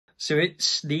So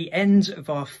it's the end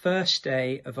of our first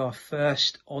day of our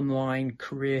first online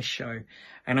career show.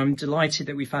 And I'm delighted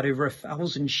that we've had over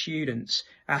 1,000 students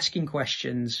asking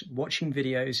questions, watching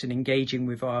videos and engaging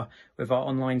with our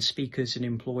online speakers and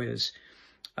employers.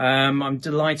 I'm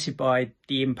delighted by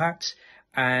the impact,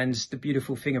 and the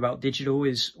beautiful thing about digital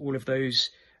is all of those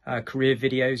career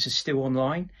videos are still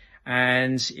online.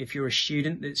 And if you're a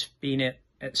student that's been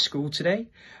at school today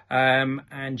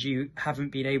and you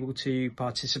haven't been able to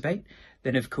participate,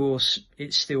 then of course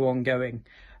it's still ongoing.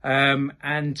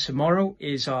 And tomorrow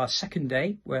is our second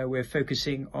day where we're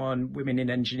focusing on women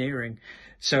in engineering.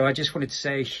 So I just wanted to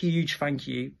say a huge thank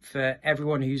you for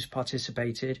everyone who's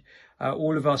participated,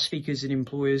 all of our speakers and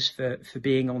employers for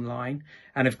being online,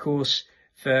 and of course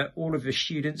for all of the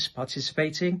students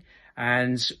participating,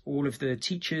 and all of the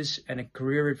teachers and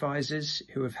career advisors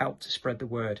who have helped to spread the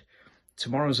word.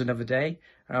 Tomorrow's another day.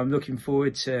 I'm looking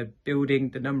forward to building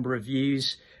the number of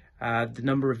views, the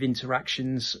number of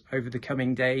interactions over the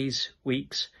coming days,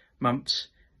 weeks, months,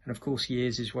 and of course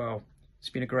years as well. It's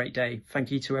been a great day. Thank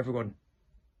you to everyone.